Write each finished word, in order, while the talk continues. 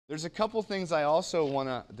There's a couple things I also want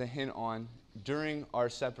to hint on during our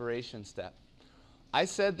separation step. I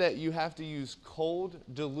said that you have to use cold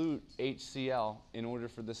dilute HCl in order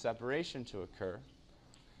for the separation to occur.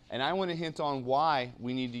 And I want to hint on why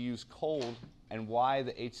we need to use cold and why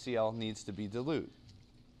the HCl needs to be dilute.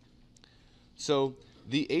 So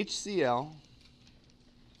the HCl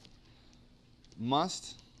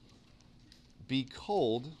must be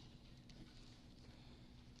cold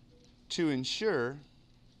to ensure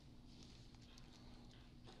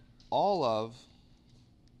all of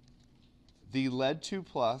the lead 2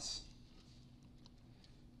 plus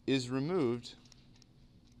is removed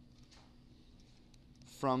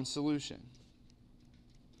from solution.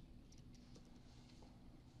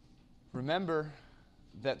 Remember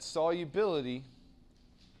that solubility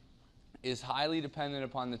is highly dependent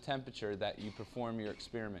upon the temperature that you perform your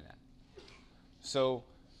experiment at. So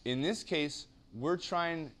in this case, we're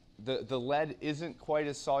trying, the lead isn't quite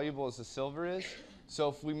as soluble as the silver is. So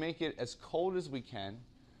if we make it as cold as we can,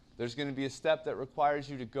 there's going to be a step that requires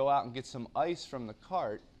you to go out and get some ice from the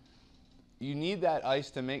cart. You need that ice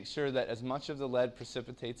to make sure that as much of the lead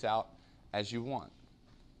precipitates out as you want.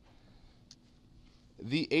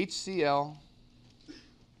 The HCl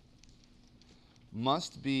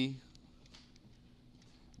must be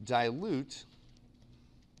dilute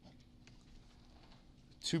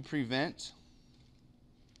to prevent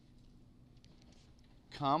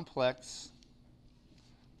complex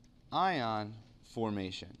ion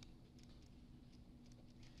formation.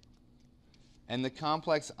 And the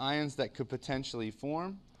complex ions that could potentially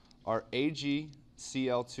form are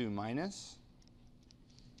AgCl2 minus,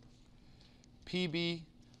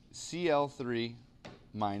 PbCl3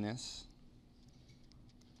 minus,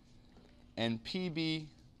 and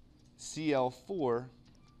PbCl4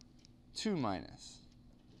 2 minus.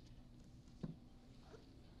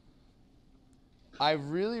 I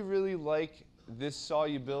really like this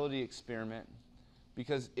solubility experiment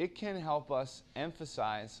because it can help us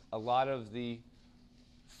emphasize a lot of the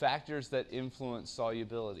factors that influence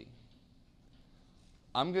solubility.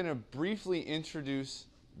 I'm going to briefly introduce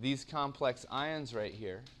these complex ions right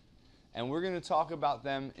here, and we're going to talk about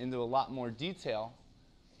them into a lot more detail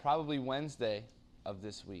probably Wednesday of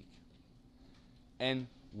this week. And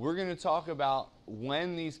we're going to talk about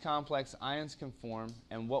when these complex ions can form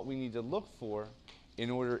and what we need to look for in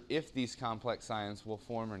order if these complex ions will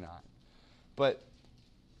form or not. But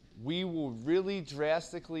we will really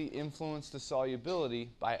drastically influence the solubility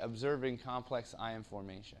by observing complex ion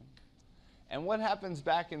formation. And what happens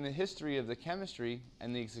back in the history of the chemistry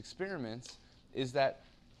and these experiments is that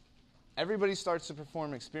everybody starts to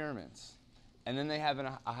perform experiments, and then they have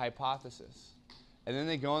a hypothesis. And then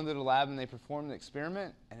they go into the lab and they perform the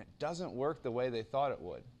experiment, and it doesn't work the way they thought it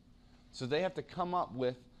would. So they have to come up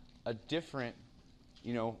with a different,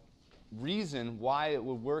 reason why it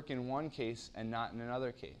would work in one case and not in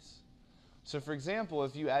another case. So for example,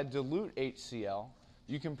 if you add dilute HCl,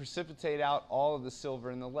 you can precipitate out all of the silver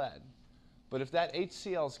and the lead. But if that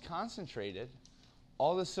HCl is concentrated,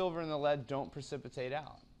 all the silver and the lead don't precipitate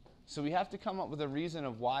out. So we have to come up with a reason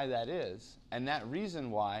of why that is, and that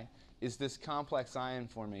reason why is this complex ion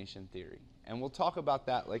formation theory. And we'll talk about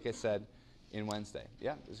that, like I said, in Wednesday.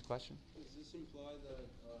 Yeah, there's a question? Does this imply that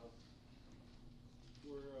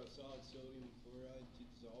for solid sodium chloride to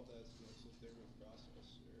dissolve that is an exothermic process?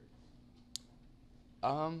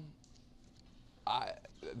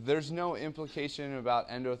 There's no implication about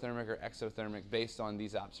endothermic or exothermic based on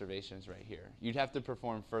these observations right here. You'd have to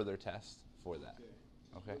perform further tests for that.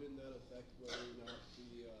 Okay. Wouldn't that affect whether or not the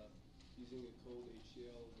using a cold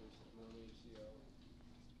HCl versus non-HCl?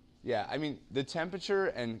 Yeah, I mean, the temperature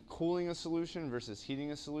and cooling a solution versus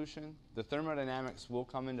heating a solution, the thermodynamics will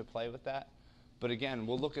come into play with that. But again,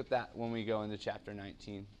 we'll look at that when we go into chapter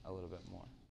 19 a little bit more.